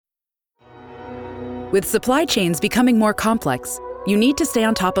With supply chains becoming more complex, you need to stay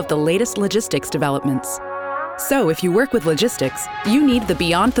on top of the latest logistics developments. So if you work with logistics, you need the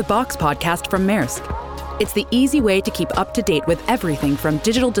Beyond the Box podcast from Maersk. It's the easy way to keep up to date with everything from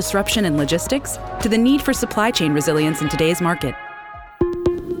digital disruption in logistics to the need for supply chain resilience in today's market.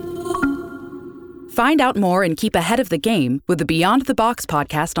 Find out more and keep ahead of the game with the Beyond the Box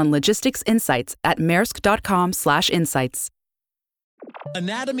podcast on logistics insights at maersk.com/insights.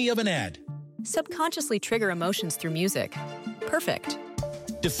 Anatomy of an ad. Subconsciously trigger emotions through music. Perfect.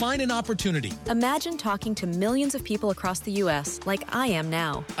 Define an opportunity. Imagine talking to millions of people across the U.S. like I am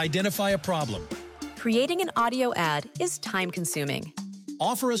now. Identify a problem. Creating an audio ad is time-consuming.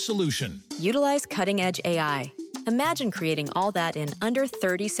 Offer a solution. Utilize cutting-edge AI. Imagine creating all that in under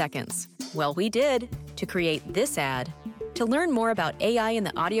 30 seconds. Well, we did to create this ad. To learn more about AI in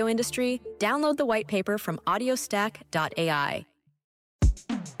the audio industry, download the white paper from audiostack.ai.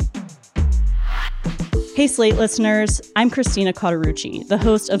 Hey Slate listeners, I'm Christina Cauterucci, the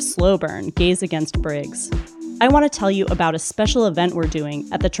host of Slow Burn, Gays Against Briggs. I want to tell you about a special event we're doing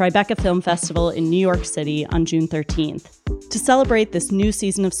at the Tribeca Film Festival in New York City on June 13th. To celebrate this new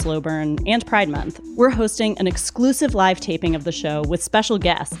season of Slow Burn and Pride Month, we're hosting an exclusive live taping of the show with special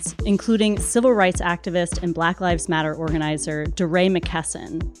guests, including civil rights activist and Black Lives Matter organizer DeRay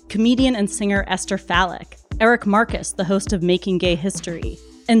McKesson, comedian and singer Esther Fallick, Eric Marcus, the host of Making Gay History,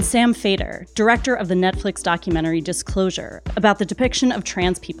 and Sam Feder, director of the Netflix documentary Disclosure, about the depiction of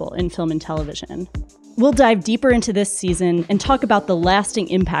trans people in film and television. We'll dive deeper into this season and talk about the lasting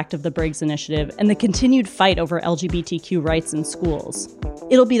impact of the Briggs Initiative and the continued fight over LGBTQ rights in schools.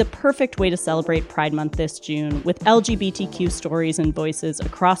 It'll be the perfect way to celebrate Pride Month this June with LGBTQ stories and voices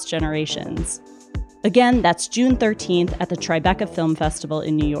across generations. Again, that's June 13th at the Tribeca Film Festival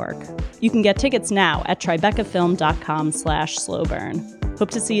in New York. You can get tickets now at tribecafilm.com/slowburn.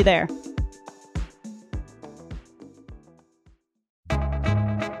 Hope to see you there.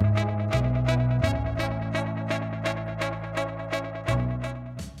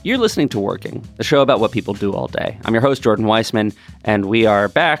 You're listening to Working, the show about what people do all day. I'm your host, Jordan Weissman, and we are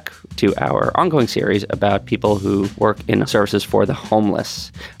back to our ongoing series about people who work in services for the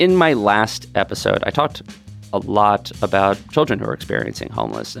homeless. In my last episode, I talked a lot about children who are experiencing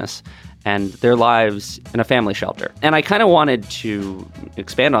homelessness and their lives in a family shelter. And I kind of wanted to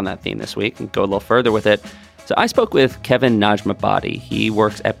expand on that theme this week and go a little further with it. So I spoke with Kevin Najmabadi. He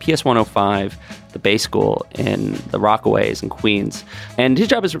works at PS 105, the Bay School in the Rockaways in Queens. And his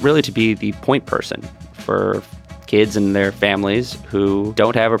job is really to be the point person for kids and their families who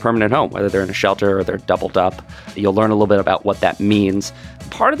don't have a permanent home, whether they're in a shelter or they're doubled up. You'll learn a little bit about what that means.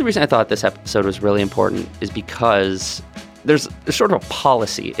 Part of the reason I thought this episode was really important is because there's sort of a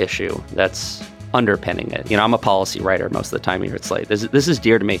policy issue that's underpinning it. You know, I'm a policy writer most of the time here at Slate. This is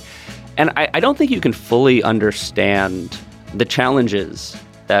dear to me. And I don't think you can fully understand the challenges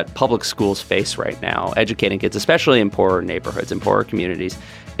that public schools face right now, educating kids, especially in poorer neighborhoods and poorer communities,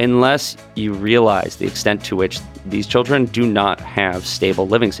 unless you realize the extent to which these children do not have stable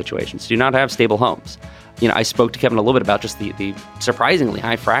living situations, do not have stable homes. You know, I spoke to Kevin a little bit about just the surprisingly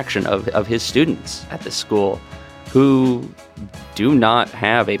high fraction of his students at this school who do not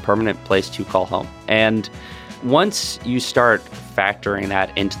have a permanent place to call home. And once you start factoring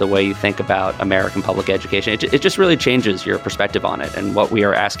that into the way you think about American public education, it just really changes your perspective on it and what we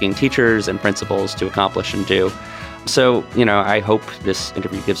are asking teachers and principals to accomplish and do. So, you know, I hope this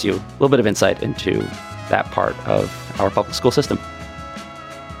interview gives you a little bit of insight into that part of our public school system.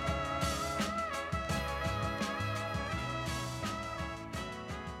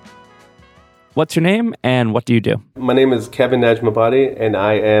 What's your name and what do you do? My name is Kevin Najmabadi, and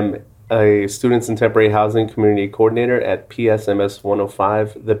I am a Students in Temporary Housing Community Coordinator at PSMS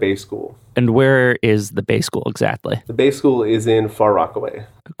 105, the Bay School. And where is the Bay School exactly? The Bay School is in Far Rockaway.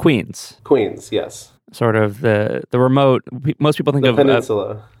 Queens. Queens, yes. Sort of the remote, most people think the of...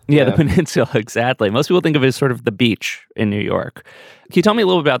 Peninsula. Yeah, the peninsula, exactly. Most people think of it as sort of the beach in New York. Can you tell me a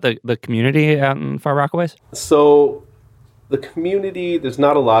little about the community out in Far Rockaways? So the community, there's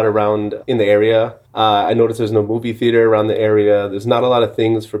not a lot around in the area. I noticed there's no movie theater around the area. There's not a lot of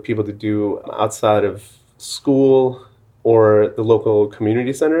things for people to do outside of school or the local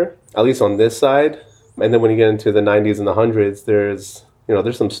community center, at least on this side. And then when you get into the 90s and the 100s, there's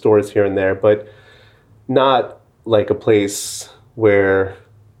some stores here and there, but not like a place where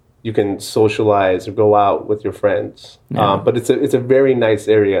you can socialize or go out with your friends. Yeah. But it's a very nice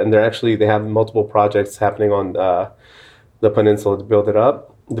area, and they have multiple projects happening on the peninsula to build it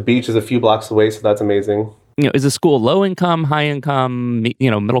up. The beach is a few blocks away, so that's amazing. You know, is the school low income, high income,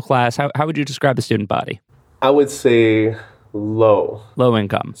 middle class? How would you describe the student body? I would say low. Low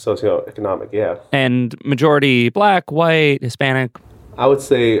income. Socioeconomic, yeah. And majority Black, white, Hispanic? I would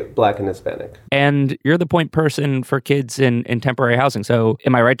say Black and Hispanic. And you're the point person for kids in temporary housing. So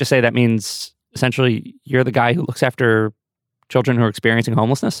am I right to say that means essentially you're the guy who looks after children who are experiencing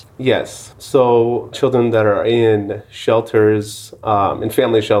homelessness? Yes. So children that are in shelters, in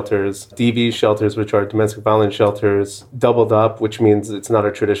family shelters, DV shelters, which are domestic violence shelters, doubled up, which means it's not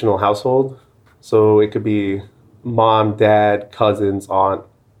a traditional household. So it could be mom, dad, cousins, aunt,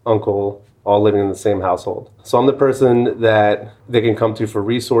 uncle, all living in the same household. So I'm the person that they can come to for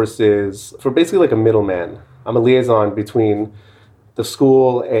resources, for basically like a middleman. I'm a liaison between the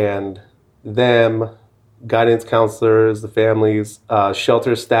school and them, guidance counselors, the families,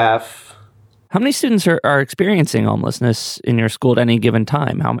 shelter staff. How many students are experiencing homelessness in your school at any given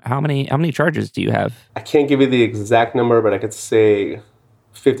time? How many charges do you have? I can't give you the exact number, but I could say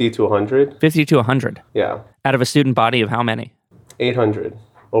 50 to 100. 50 to 100? Yeah. Out of a student body of how many? 800.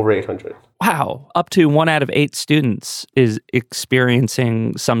 Over 800. Wow. Up to 1 out of 8 students is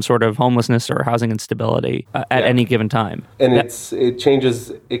experiencing some sort of homelessness or housing instability at any given time. And it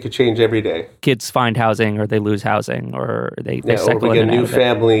changes. It could change every day. Kids find housing or they lose housing or they cycle or we in get and new out of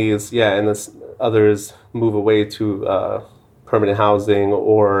families. Yeah, and others move away to permanent housing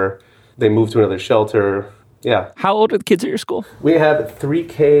or they move to another shelter. Yeah. How old are the kids at your school? We have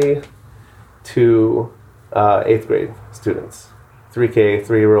 3K to 8th grade students. 3K,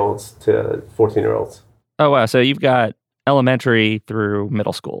 3-year-olds to 14-year-olds. Oh, wow. So you've got elementary through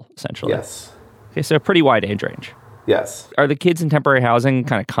middle school, essentially. Yes. Okay, so a pretty wide age range. Yes. Are the kids in temporary housing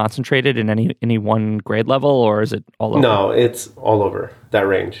kind of concentrated in any one grade level, or is it all over? No, it's all over that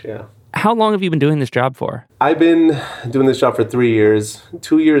range, yeah. How long have you been doing this job for? I've been doing this job for 3 years.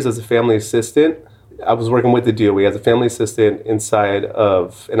 2 years as a family assistant. I was working with the DOE as a family assistant inside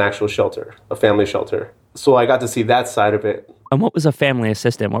of an actual shelter, a family shelter. So I got to see that side of it. And what was a family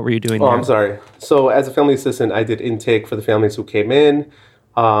assistant? What were you doing there? Oh, I'm sorry. So as a family assistant, I did intake for the families who came in.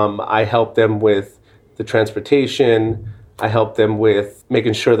 I helped them with the transportation. I helped them with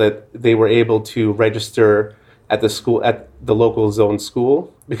making sure that they were able to register at the school, at the local zone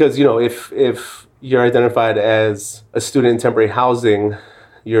school. Because, you know, if you're identified as a student in temporary housing,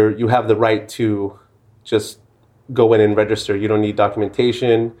 you have the right to just go in and register. You don't need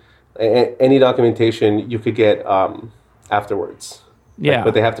documentation. Any documentation you could get afterwards. Yeah.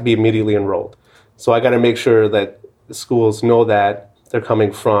 But they have to be immediately enrolled. So I got to make sure that the schools know that they're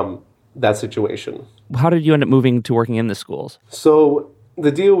coming from that situation. How did you end up moving to working in the schools? So the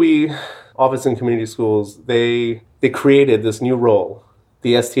DOE Office in Community Schools, they created this new role,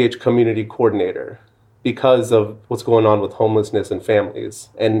 the STH Community Coordinator, because of what's going on with homelessness and families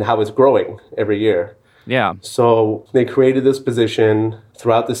and how it's growing every year. Yeah. So they created this position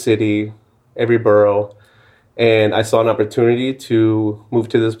throughout the city, every borough, and I saw an opportunity to move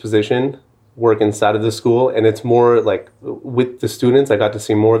to this position, work inside of the school, and it's more like with the students. I got to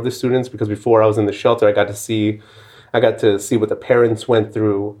see more of the students because before I was in the shelter, I got to see what the parents went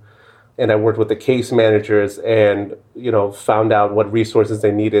through, and I worked with the case managers and, you know, found out what resources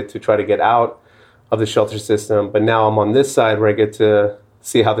they needed to try to get out of the shelter system. But now I'm on this side where I get to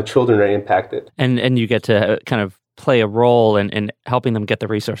see how the children are impacted. And you get to kind of play a role in helping them get the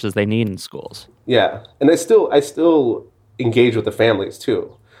resources they need in schools. Yeah. And I still engage with the families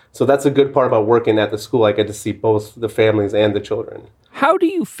too. So that's a good part about working at the school. I get to see both the families and the children. How do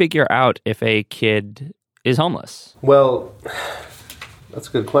you figure out if a kid is homeless? Well, that's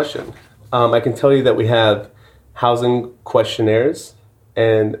a good question. I can tell you that we have housing questionnaires,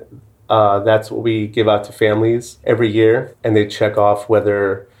 and that's what we give out to families every year, and they check off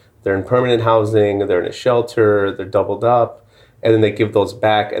whether they're in permanent housing, they're in a shelter, they're doubled up, and then they give those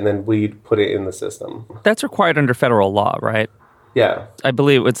back, and then we put it in the system. That's required under federal law, right? Yeah. I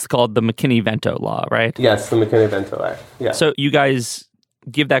believe it's called the McKinney-Vento law, right? Yes, the McKinney-Vento Act. Yeah. So you guys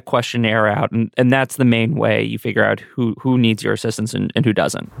give that questionnaire out, and that's the main way you figure out who needs your assistance and who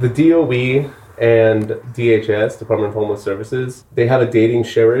doesn't. The DOE and DHS, Department of Homeless Services, they have a dating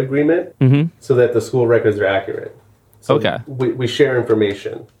share agreement so that the school records are accurate. So Okay. we share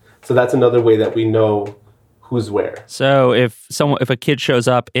information. So that's another way that we know who's where. So if a kid shows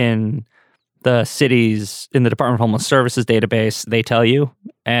up in the Department of Homeless Services database, they tell you,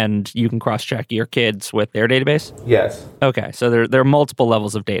 and you can cross-check your kids with their database? Yes. Okay, so there are multiple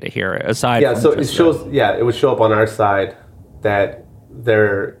levels of data here, aside Yeah, from so just it would show up on our side that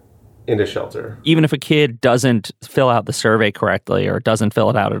they're in a shelter. even if a kid doesn't fill out the survey correctly or doesn't fill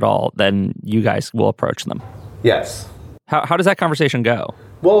it out at all, then you guys will approach them. Yes. How does that conversation go?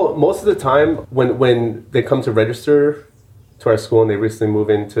 Well, most of the time when they come to register to our school and they recently move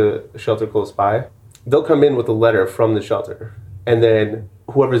into a shelter close by, they'll come in with a letter from the shelter. And then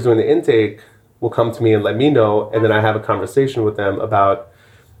whoever's doing the intake will come to me and let me know. And then I have a conversation with them about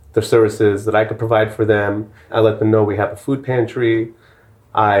the services that I could provide for them. I let them know we have a food pantry.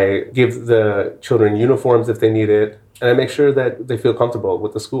 I give the children uniforms if they need it. And I make sure that they feel comfortable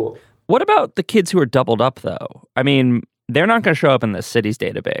with the school. What about the kids who are doubled up, though? I mean, they're not going to show up in the city's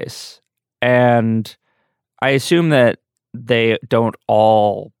database. And I assume that they don't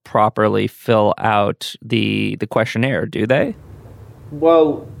all properly fill out the questionnaire, do they?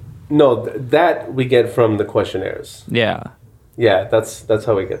 Well, no, that we get from the questionnaires. Yeah. Yeah, that's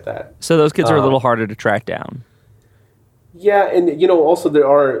how we get that. So those kids are a little harder to track down. Yeah, and also there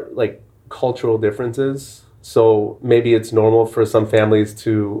are like cultural differences. So maybe it's normal for some families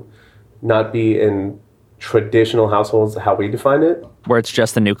to not be in traditional households, how we define it. Where it's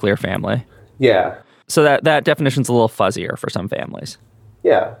just the nuclear family. Yeah. So that definition's a little fuzzier for some families.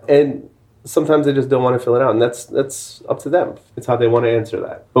 Yeah, and sometimes they just don't want to fill it out, and that's up to them. It's how they want to answer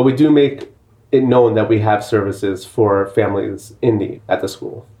that. But we do make it known that we have services for families in need at the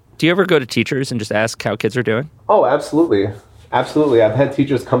school. Do you ever go to teachers and just ask how kids are doing? Oh, absolutely. Absolutely. I've had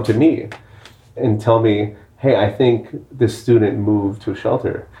teachers come to me and tell me, hey, I think this student moved to a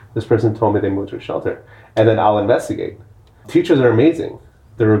shelter. This person told me they moved to a shelter. And then I'll investigate. Teachers are amazing.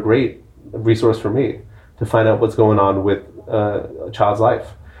 They're a great resource for me to find out what's going on with a child's life.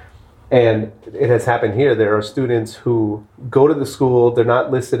 And it has happened here. There are students who go to the school. They're not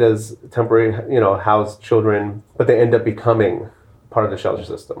listed as temporary, housed children, but they end up becoming part of the shelter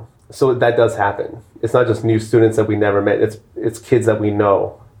system. So that does happen. It's not just new students that we never met. It's kids that we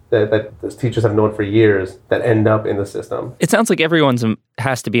know, that the teachers have known for years, that end up in the system. It sounds like everyone's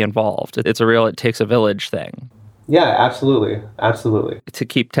has to be involved. It's a real it takes a village thing. Yeah, absolutely. Absolutely. To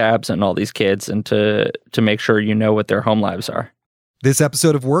keep tabs on all these kids and to make sure you know what their home lives are. This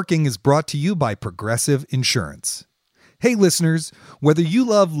episode of Working is brought to you by Progressive Insurance. Hey, listeners, whether you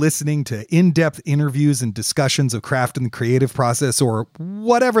love listening to in-depth interviews and discussions of craft and the creative process or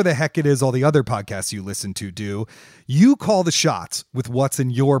whatever the heck it is all the other podcasts you listen to do, you call the shots with what's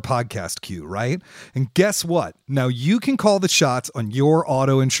in your podcast queue, right? And guess what? Now you can call the shots on your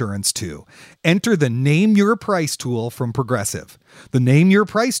auto insurance too. Enter the Name Your Price tool from Progressive. The Name Your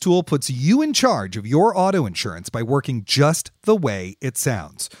Price tool puts you in charge of your auto insurance by working just the way it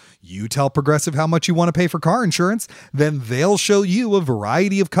sounds. You tell Progressive how much you want to pay for car insurance, then they'll show you a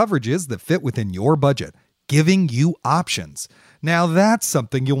variety of coverages that fit within your budget, giving you options. Now that's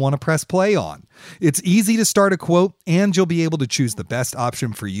something you'll want to press play on. It's easy to start a quote, and you'll be able to choose the best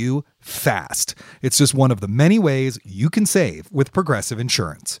option for you fast. It's just one of the many ways you can save with Progressive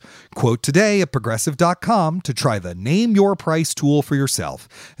Insurance. Quote today at Progressive.com to try the Name Your Price tool for yourself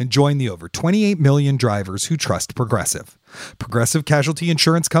and join the over 28 million drivers who trust Progressive. Progressive Casualty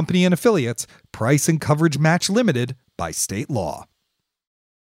Insurance Company and Affiliates. Price and coverage match limited by state law.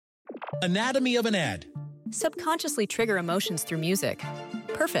 Anatomy of an ad. Subconsciously trigger emotions through music.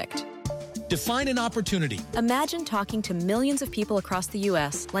 Perfect. Define an opportunity. Imagine talking to millions of people across the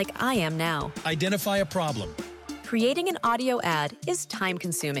U.S. like I am now. Identify a problem. Creating an audio ad is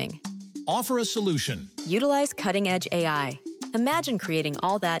time-consuming. Offer a solution. Utilize cutting-edge AI. Imagine creating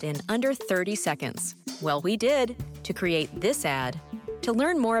all that in under 30 seconds. Well, we did to create this ad. To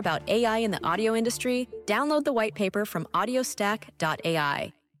learn more about AI in the audio industry, download the white paper from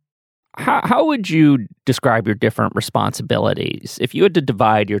audiostack.ai. How would you describe your different responsibilities? If you had to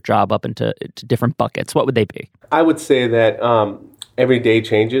divide your job up into different buckets, what would they be? I would say that every day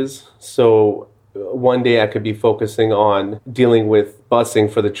changes. So one day I could be focusing on dealing with busing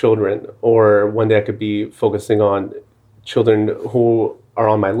for the children, or one day I could be focusing on children who are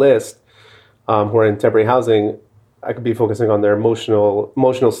on my list, who are in temporary housing. I could be focusing on their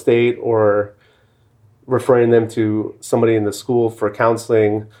emotional state, or referring them to somebody in the school for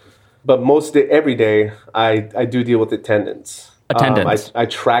counseling. But every day, I do deal with attendance. I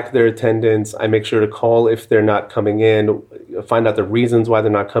track their attendance. I make sure to call if they're not coming in, find out the reasons why they're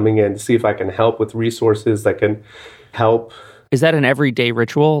not coming in, see if I can help with resources that can help. Is that an everyday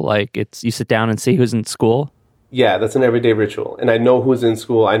ritual? Like you sit down and see who's in school? Yeah, that's an everyday ritual. And I know who's in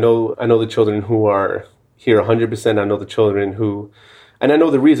school. I know the children who are here 100%. I know the children and I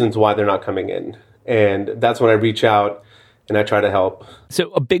know the reasons why they're not coming in. And that's when I reach out and I try to help.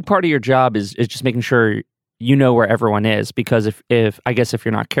 So a big part of your job is just making sure you know where everyone is, because if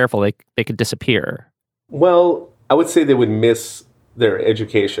you're not careful, they could disappear. Well, I would say they would miss their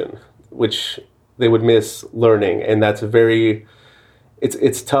education, which they would miss learning, and that's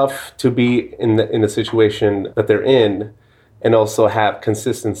it's tough to be in the situation that they're in and also have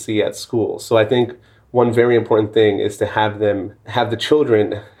consistency at school. So I think one very important thing is to have the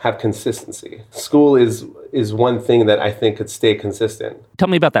children have consistency. School is one thing that I think could stay consistent. Tell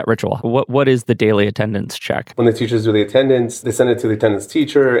me about that ritual. What is the daily attendance check? When the teachers do the attendance, they send it to the attendance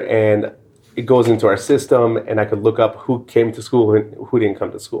teacher, and it goes into our system, and I could look up who came to school and who didn't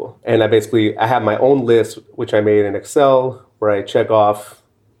come to school. And I have my own list, which I made in Excel, where I check off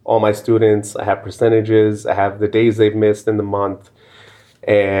all my students. I have percentages. I have the days they've missed in the month.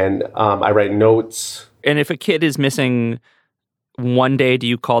 And I write notes. And if a kid is missing one day, do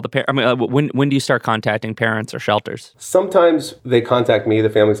you call the parent? I mean, when do you start contacting parents or shelters? Sometimes they contact me, the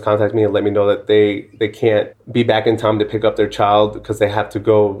families contact me and let me know that they can't be back in time to pick up their child because they have to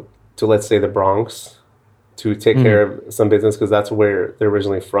go to, let's say, the Bronx to take care of some business because that's where they're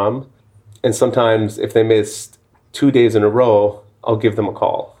originally from. And sometimes if they missed 2 days in a row, I'll give them a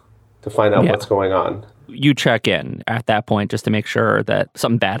call to find out what's going on. You check in at that point just to make sure that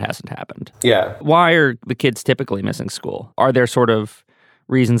something bad hasn't happened. Yeah. Why are the kids typically missing school? Are there sort of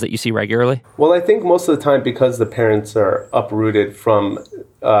reasons that you see regularly? Well, I think most of the time because the parents are uprooted from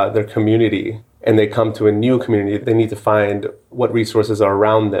their community and they come to a new community, they need to find what resources are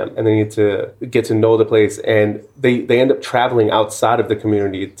around them and they need to get to know the place, and they end up traveling outside of the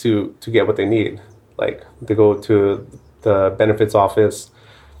community to get what they need. Like they go to the benefits office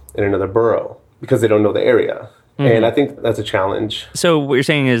in another borough because they don't know the area. And I think that's a challenge. So what you're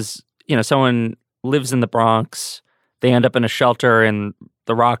saying is, someone lives in the Bronx, they end up in a shelter in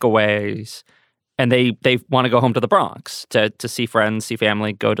the Rockaways, and they want to go home to the Bronx to see friends, see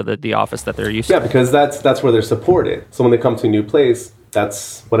family, go to the office that they're used to. Yeah, because that's where they're supported. So when they come to a new place,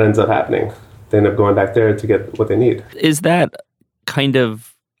 that's what ends up happening. They end up going back there to get what they need. Is that kind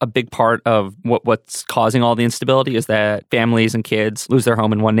of a big part of what's causing all the instability, is that families and kids lose their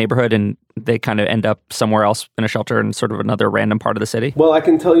home in one neighborhood and they kind of end up somewhere else in a shelter in sort of another random part of the city? Well, I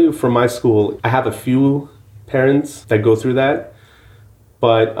can tell you from my school, I have a few parents that go through that,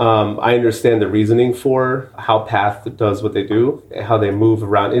 but I understand the reasoning for how PATH does what they do, how they move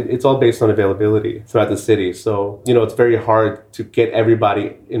around. It's all based on availability throughout the city. So, it's very hard to get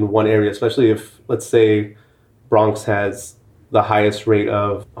everybody in one area, especially if, let's say, Bronx has the highest rate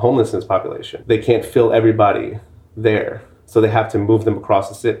of homelessness population. They can't fill everybody there, so they have to move them across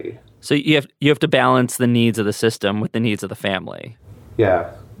the city. So you have to balance the needs of the system with the needs of the family.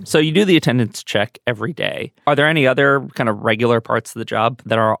 Yeah. So you do the attendance check every day. Are there any other kind of regular parts of the job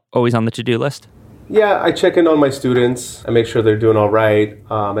that are always on the to-do list? Yeah, I check in on my students. I make sure they're doing all right.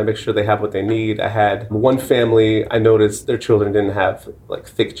 I make sure they have what they need. I had one family, I noticed their children didn't have like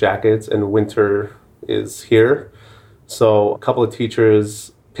thick jackets and winter is here. So a couple of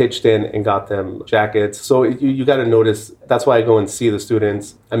teachers pitched in and got them jackets. So you got to notice, that's why I go and see the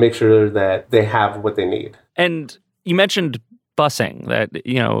students. I make sure that they have what they need. And you mentioned busing, that,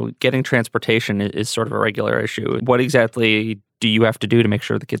 getting transportation is sort of a regular issue. What exactly do you have to do to make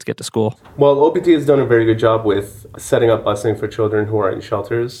sure the kids get to school? Well, OPT has done a very good job with setting up busing for children who are in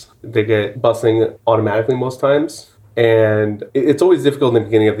shelters. They get busing automatically most times. And it's always difficult in the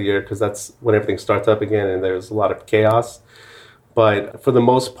beginning of the year because that's when everything starts up again and there's a lot of chaos. But for the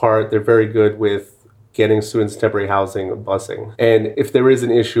most part, they're very good with getting students temporary housing, busing. And if there is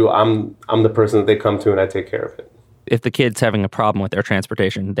an issue, I'm the person that they come to and I take care of it. If the kid's having a problem with their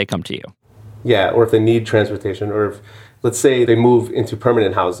transportation, they come to you. Yeah, or if they need transportation, or if, let's say, they move into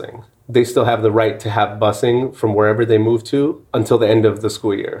permanent housing, they still have the right to have busing from wherever they move to until the end of the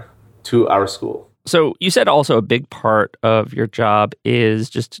school year to our school. So you said also a big part of your job is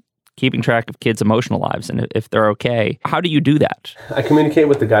just keeping track of kids' emotional lives and if they're okay. How do you do that? I communicate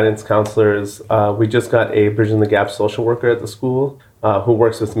with the guidance counselors. We just got a Bridging the Gap social worker at the school who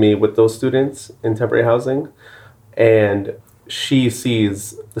works with me with those students in temporary housing. And she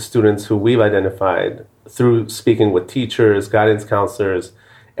sees the students who we've identified through speaking with teachers, guidance counselors,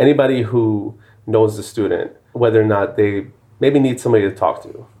 anybody who knows the student, whether or not they maybe need somebody to talk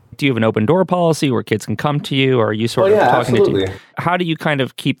to. Do you have an open door policy where kids can come to you, or are you sort of talking absolutely. to How do you kind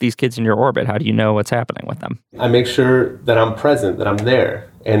of keep these kids in your orbit? How do you know what's happening with them? I make sure that I'm present, that I'm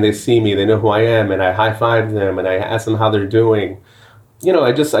there, and they see me, they know who I am, and I high-five them, and I ask them how they're doing.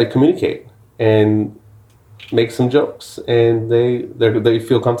 I communicate and make some jokes, and they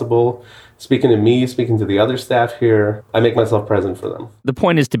feel comfortable speaking to me, speaking to the other staff here. I make myself present for them. The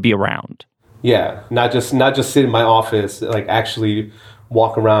point is to be around. Yeah, not just sit in my office, like actually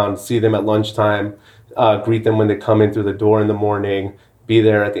walk around, see them at lunchtime, greet them when they come in through the door in the morning, be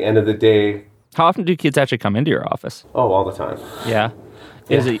there at the end of the day. How often do kids actually come into your office? Oh, all the time. Yeah.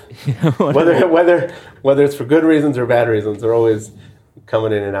 Is it whether it's for good reasons or bad reasons, they're always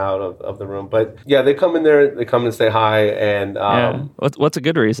coming in and out of the room. But yeah, they come in there, they come and say hi, and What's a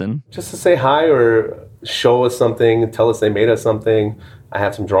good reason? just to say hi or show us something, tell us they made us something. I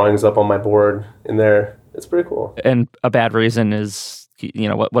have some drawings up on my board in there. It's pretty cool. And a bad reason is,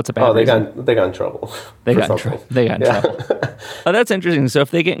 what's a bad reason? They got in trouble. They got in trouble. Oh, that's interesting. So if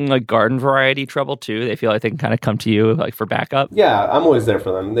they get in like garden variety trouble too, they feel like they can kind of come to you like for backup. Yeah, I'm always there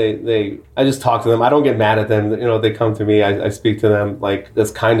for them. I just talk to them. I don't get mad at them. They come to me. I speak to them like as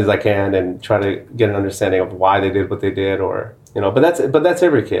kind as I can and try to get an understanding of why they did what they did, or but that's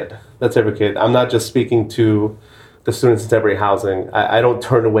every kid. That's every kid. I'm not just speaking to the students in temporary housing. I don't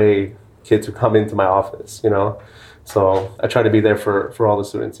turn away kids who come into my office. So I try to be there for all the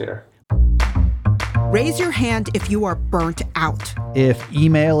students here. Raise your hand if you are burnt out. If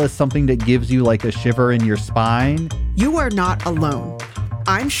email is something that gives you like a shiver in your spine. You are not alone.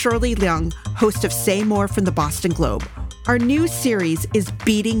 I'm Shirley Leung, host of Say More from the Boston Globe. Our new series is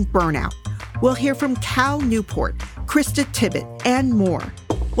Beating Burnout. We'll hear from Cal Newport, Krista Tibbett, and more.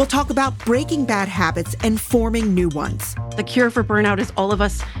 We'll talk about breaking bad habits and forming new ones. The cure for burnout is all of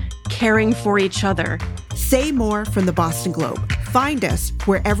us caring for each other. Say More from the Boston Globe. Find us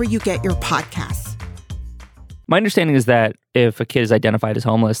wherever you get your podcasts. My understanding is that if a kid is identified as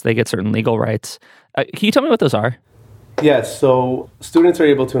homeless, they get certain legal rights. Can you tell me what those are? Yes, so students are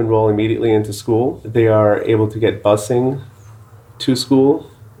able to enroll immediately into school. They are able to get busing to school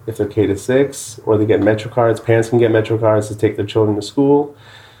if they're K to 6, or they get Metro cards. Parents can get Metro cards to take their children to school.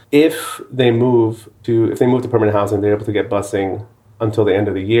 If they move to permanent housing, they're able to get busing until the end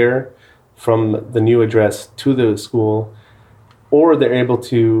of the year from the new address to the school, or they're able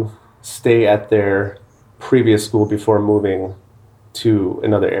to stay at their previous school before moving to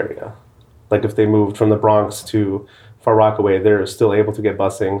another area. Like if they moved from the Bronx to Far Rockaway, they're still able to get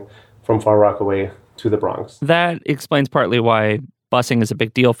busing from Far Rockaway to the Bronx. That explains partly why busing is a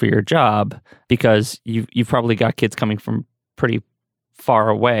big deal for your job, because you've probably got kids coming from pretty far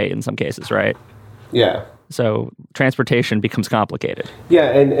away in some cases, right? Yeah. So transportation becomes complicated. Yeah,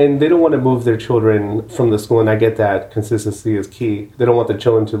 and they don't want to move their children from the school, and I get that consistency is key. They don't want the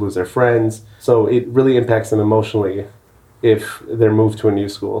children to lose their friends, so it really impacts them emotionally if they're moved to a new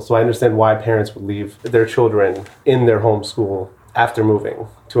school. So I understand why parents would leave their children in their home school after moving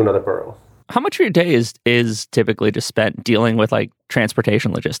to another borough. How much of your day is typically just spent dealing with like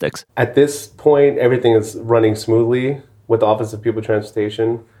transportation logistics? At this point, everything is running smoothly with the Office of Pupil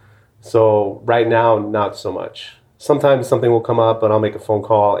Transportation. So right now, not so much. Sometimes something will come up, but I'll make a phone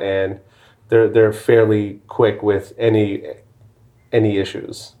call, and they're fairly quick with any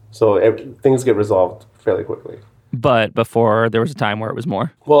issues. So things get resolved fairly quickly. But before, there was a time where it was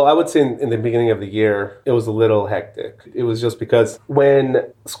more? Well, I would say in the beginning of the year, it was a little hectic. It was just because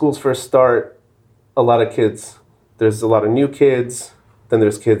when schools first start, there's a lot of new kids, then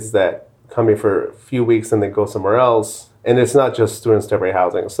there's kids that come here for a few weeks and they go somewhere else. And it's not just students temporary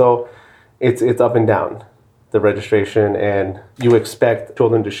housing. So it's up and down, the registration, and you expect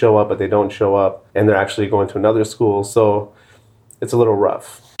children to show up, but they don't show up, and they're actually going to another school. So it's a little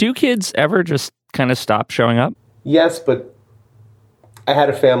rough. Do kids ever just kind of stop showing up? Yes, but I had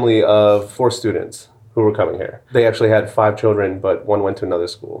a family of 4 students who were coming here. They actually had 5 children, but one went to another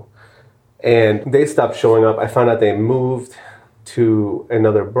school. And they stopped showing up. I found out they moved to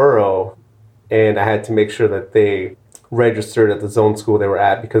another borough, and I had to make sure that they registered at the zone school they were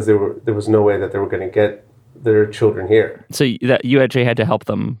at, because there was no way that they were going to get their children here. So that you actually had to help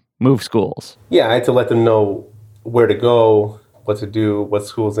them move schools? Yeah, I had to let them know where to go, what to do, what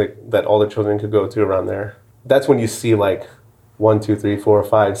schools that all the children could go to around there. That's when you see like 1, 2, 3, 4,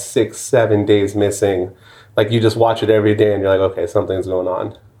 5, 6, 7 days missing. Like you just watch it every day and you're like, okay, something's going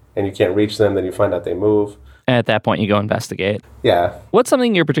on. And you can't reach them, then you find out they move. And at that point, you go investigate. Yeah. What's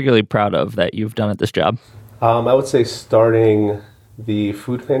something you're particularly proud of that you've done at this job? I would say starting the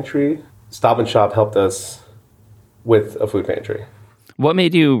food pantry. Stop and Shop helped us with a food pantry. What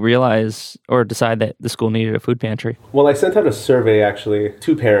made you realize or decide that the school needed a food pantry? Well, I sent out a survey, actually,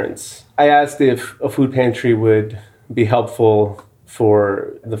 to parents. I asked if a food pantry would be helpful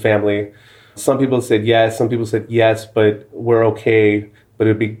for the family. Some people said yes, some people said yes, but we're okay, but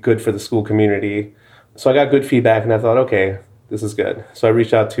it would be good for the school community. So I got good feedback, and I thought, okay, this is good. So I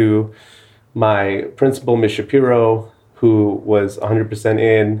reached out to my principal, Ms. Shapiro, who was 100%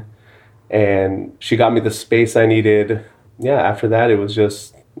 in, and she got me the space I needed. Yeah, after that, it was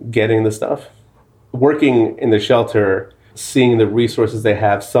just getting the stuff. Working in the shelter, seeing the resources they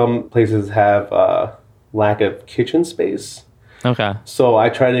have. Some places have lack of kitchen space. Okay. So I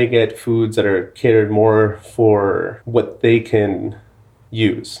try to get foods that are catered more for what they can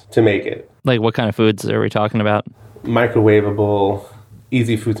use to make it. Like what kind of foods are we talking about? Microwavable,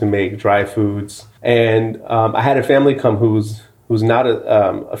 easy food to make, dry foods. And I had a family come who's not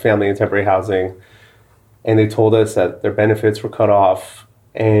a family in temporary housing, and they told us that their benefits were cut off.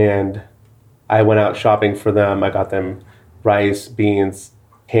 And I went out shopping for them. I got them rice, beans,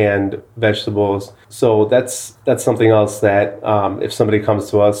 canned vegetables. So that's something else that if somebody comes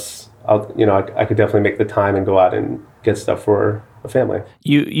to us, I could definitely make the time and go out and get stuff for a family.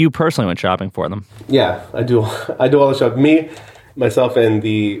 You personally went shopping for them? Yeah, I do. I do all the shopping. Me, myself, and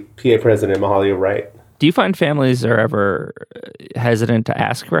the PA president, Mahalia Wright. Do you find families are ever hesitant to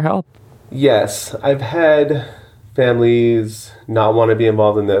ask for help? Yes, I've had families not want to be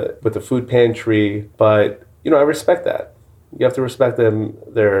involved with the food pantry, but I respect that. You have to respect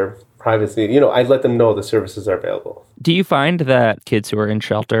their privacy. I let them know the services are available. Do you find that kids who are in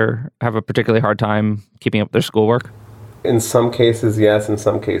shelter have a particularly hard time keeping up their schoolwork? In some cases, yes. In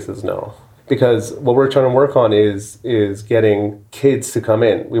some cases, no. Because what we're trying to work on is getting kids to come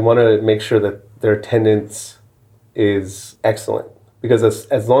in. We want to make sure that their attendance is excellent. Because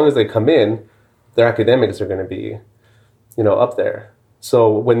as long as they come in, their academics are going to be, up there. So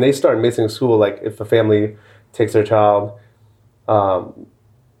when they start missing school, like if a family takes their child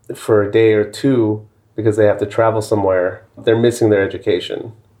for a day or two because they have to travel somewhere, they're missing their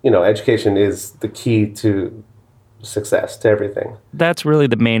education. Education is the key to success, to everything. That's really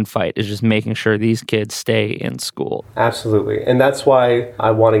the main fight, is just making sure these kids stay in school. Absolutely. And that's why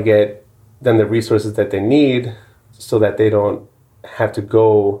I want to get them the resources that they need so that they don't have to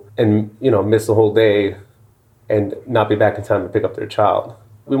go and, miss the whole day and not be back in time to pick up their child.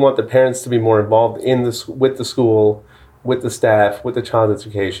 We want the parents to be more involved with the school, with the staff, with the child's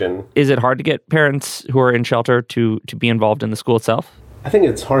education. Is it hard to get parents who are in shelter to be involved in the school itself? I think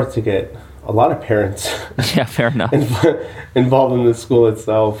it's hard to get a lot of parents yeah, fair enough. Involved in the school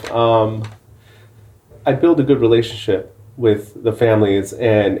itself. I build a good relationship with the families,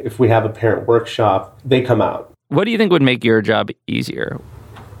 and if we have a parent workshop, they come out. What do you think would make your job easier?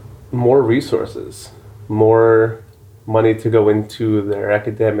 More resources, more money to go into their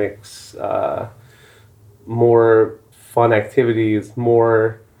academics, more fun activities,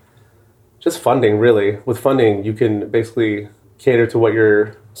 more just funding, really. With funding, you can basically cater to what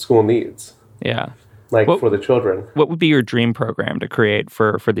your school needs. Yeah. For the children. What would be your dream program to create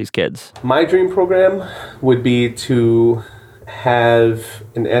for these kids? My dream program would be to have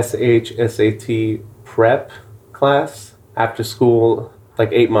an SAT prep class after school,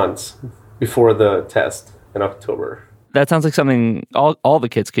 8 months before the test in October. That sounds like something all the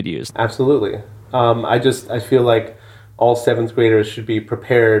kids could use. Absolutely. I feel like all 7th graders should be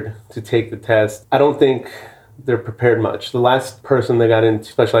prepared to take the test. I don't think they're prepared much. The last person that got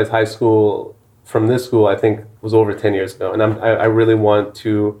into specialized high school from this school, I think, was over 10 years ago. And I really want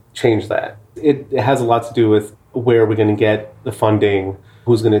to change that. It has a lot to do with where we're going to get the funding,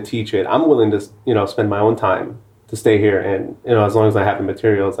 who's going to teach it. I'm willing to, spend my own time to stay here. And, as long as I have the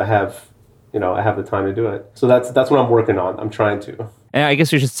materials, I have the time to do it. So that's what I'm working on. I'm trying to. And I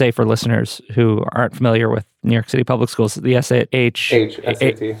guess we should say for listeners who aren't familiar with New York City Public Schools, the SAT.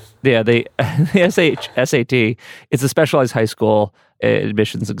 Yeah, the SAT. It's a specialized high school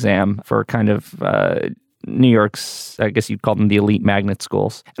admissions exam for kind of New York's, I guess you'd call them the elite magnet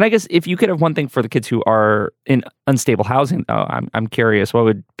schools. And I guess if you could have one thing for the kids who are in unstable housing, though, I'm curious, what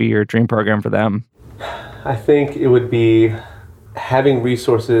would be your dream program for them? I think it would be having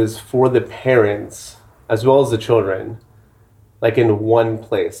resources for the parents as well as the children, in one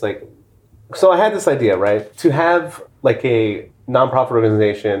place. So I had this idea, right? To have a nonprofit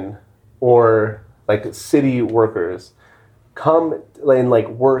organization or city workers come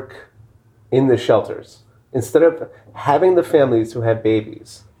and work in the shelters instead of having the families who have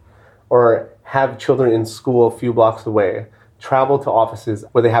babies or have children in school a few blocks away travel to offices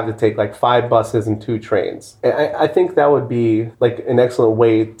where they have to take 5 buses and 2 trains. And I think that would be an excellent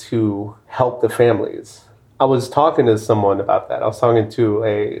way to help the families. I was talking to someone about that. I was talking to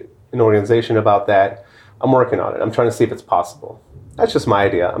an organization about that. I'm working on it. I'm trying to see if it's possible. That's just my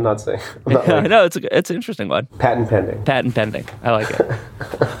idea. I'm not saying. No, it's an interesting one. Patent pending. I like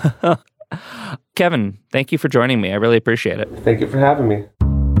it. Kevin, thank you for joining me. I really appreciate it. Thank you for having me.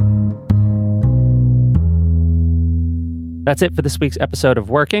 That's it for this week's episode of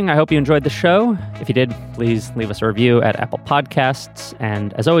Working. I hope you enjoyed the show. If you did, please leave us a review at Apple Podcasts.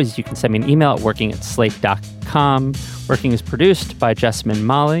 And as always, you can send me an email at working@slate.com. Working is produced by Jessamine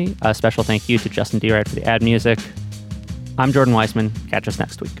Molly. A special thank you to Justin D-Wright for the ad music. I'm Jordan Weissman. Catch us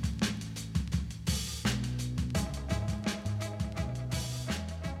next week.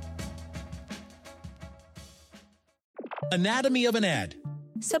 Anatomy of an ad.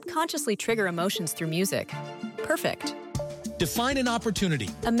 Subconsciously trigger emotions through music. Perfect. Define an opportunity.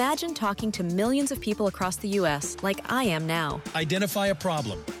 Imagine talking to millions of people across the U.S. like I am now. Identify a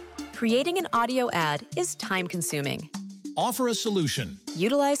problem. Creating an audio ad is time-consuming. Offer a solution.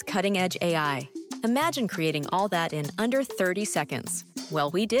 Utilize cutting-edge AI. Imagine creating all that in under 30 seconds. Well,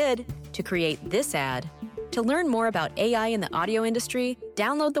 we did to create this ad. To learn more about AI in the audio industry,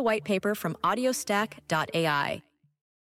 download the white paper from audiostack.ai.